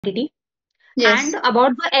quantity. Yes. And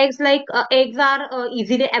about the eggs, like eggs are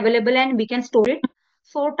easily available and we can store it.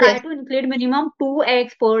 So try Yes. to include minimum 2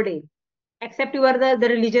 eggs per day, except you are the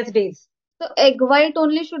religious days. So egg white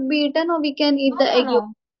only should be eaten, or we can eat No, the no, egg yolk?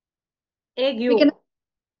 no. Egg We can. yolk.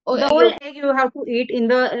 Oh, The egg whole yolk. egg you have to eat in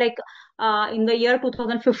the like in the year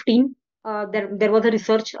 2015. There was a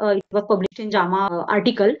research. It was published in JAMA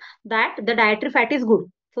article that the dietary fat is good.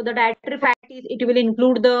 So the dietary fat is it will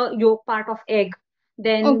include the yolk part of egg,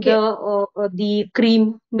 then Okay. the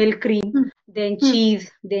cream, milk cream, Hmm. then Hmm.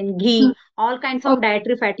 cheese, then Hmm. ghee. All kinds of Okay.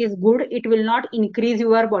 dietary fat is good. It will not increase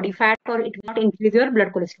your body fat or it will not increase your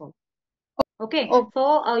blood cholesterol. Okay, Okay.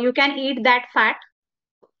 so you can eat that fat.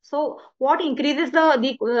 So what increases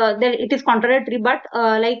it is contradictory, but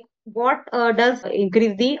like what does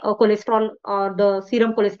increase the cholesterol or the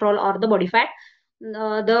serum cholesterol or the body fat?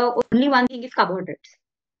 The only one thing is carbohydrates.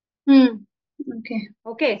 Hmm. Okay.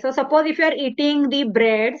 Okay, so suppose if you are eating the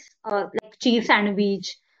breads like cheese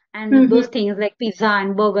sandwich and Mm-hmm. those things like pizza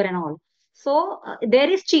and burger and all. So there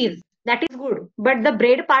is cheese that is good, but the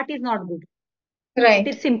bread part is not good. It Right.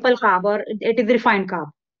 is simple carb or it is refined carb.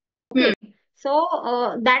 Hmm. Okay, so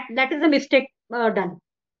that is a mistake done,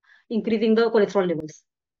 increasing the cholesterol levels.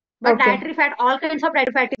 But Okay. dietary fat, all kinds of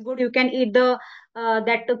dietary fat is good. You can eat the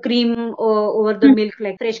that cream over the Hmm. milk,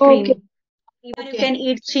 like fresh Okay. cream. Even you Okay. can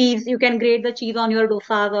eat cheese. You can grate the cheese on your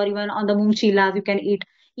dosas or even on the moong chilas. You can eat.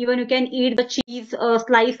 Even you can eat the cheese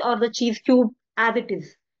slice or the cheese cube as it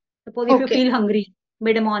is. Suppose if you Okay. feel hungry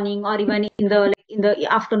mid morning or even in the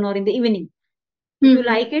afternoon or in the evening, if you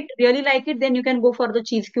Mm-hmm. like it, really like it, then you can go for the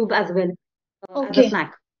cheese cube as well as a Okay.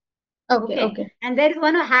 snack. Okay. Okay. Okay. And there is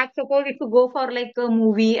one hack. Suppose if you go for like a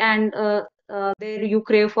movie and there you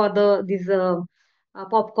crave for these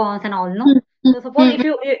popcorns and all, no. Mm-hmm. So suppose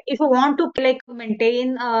Mm-hmm. if you want to like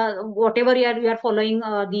maintain whatever you are following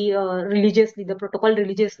the religiously the protocol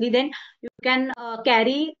religiously, then you can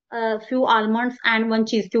carry a few almonds and one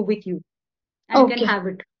cheese cube with you, and you can Okay. have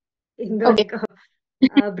it in the Okay.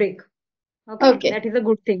 like break. Okay, Okay. that is a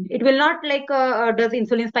good thing. It will not like does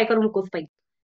insulin spike or glucose spike.